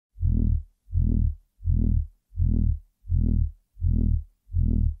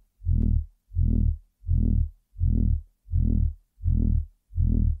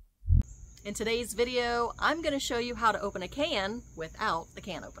In today's video, I'm going to show you how to open a can without a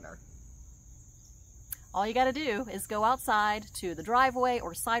can opener. All you got to do is go outside to the driveway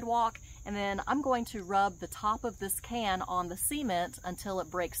or sidewalk, and then I'm going to rub the top of this can on the cement until it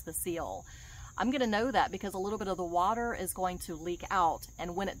breaks the seal. I'm going to know that because a little bit of the water is going to leak out,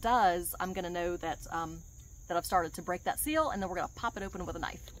 and when it does, I'm going to know that, that I've started to break that seal, and then we're going to pop it open with a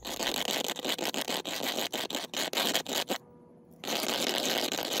knife.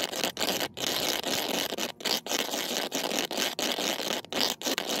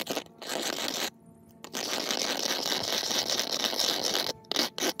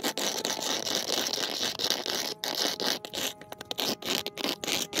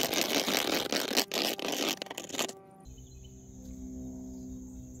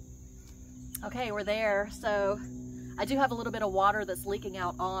 Okay, we're there. So I do have a little bit of water that's leaking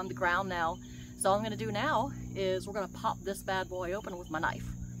out on the ground now. So all I'm going to do now is we're going to pop this bad boy open with my knife.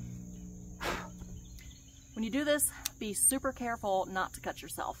 When you do this, be super careful not to cut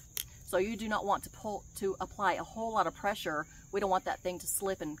yourself. So you do not want to apply a whole lot of pressure. We don't want that thing to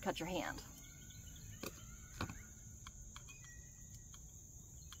slip and cut your hand.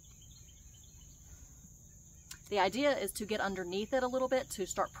 The idea is to get underneath it a little bit to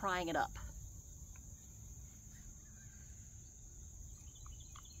start prying it up.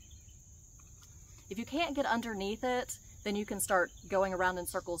 If you can't get underneath it, then you can start going around in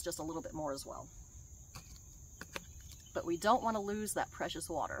circles just a little bit more as well. But we don't want to lose that precious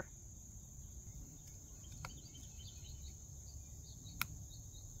water.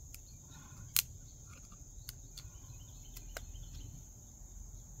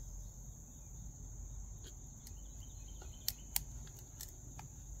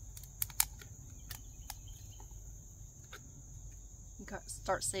 You can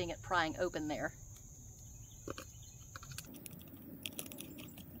start seeing it prying open there.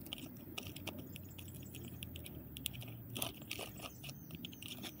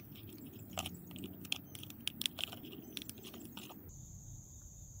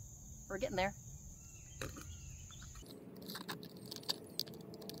 We're getting there.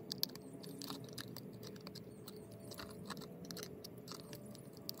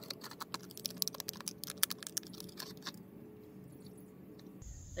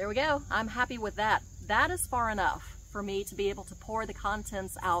 There we go. I'm happy with that. That is far enough for me to be able to pour the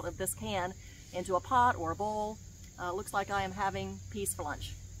contents out of this can into a pot or a bowl. Looks like I am having peas for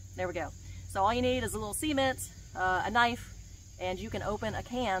lunch. There we go. So all you need is a little cement, a knife, and you can open a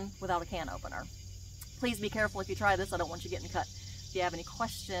can without a can opener. Please be careful if you try this. I don't want you getting cut. If you have any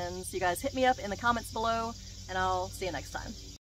questions, you guys hit me up in the comments below, and I'll see you next time.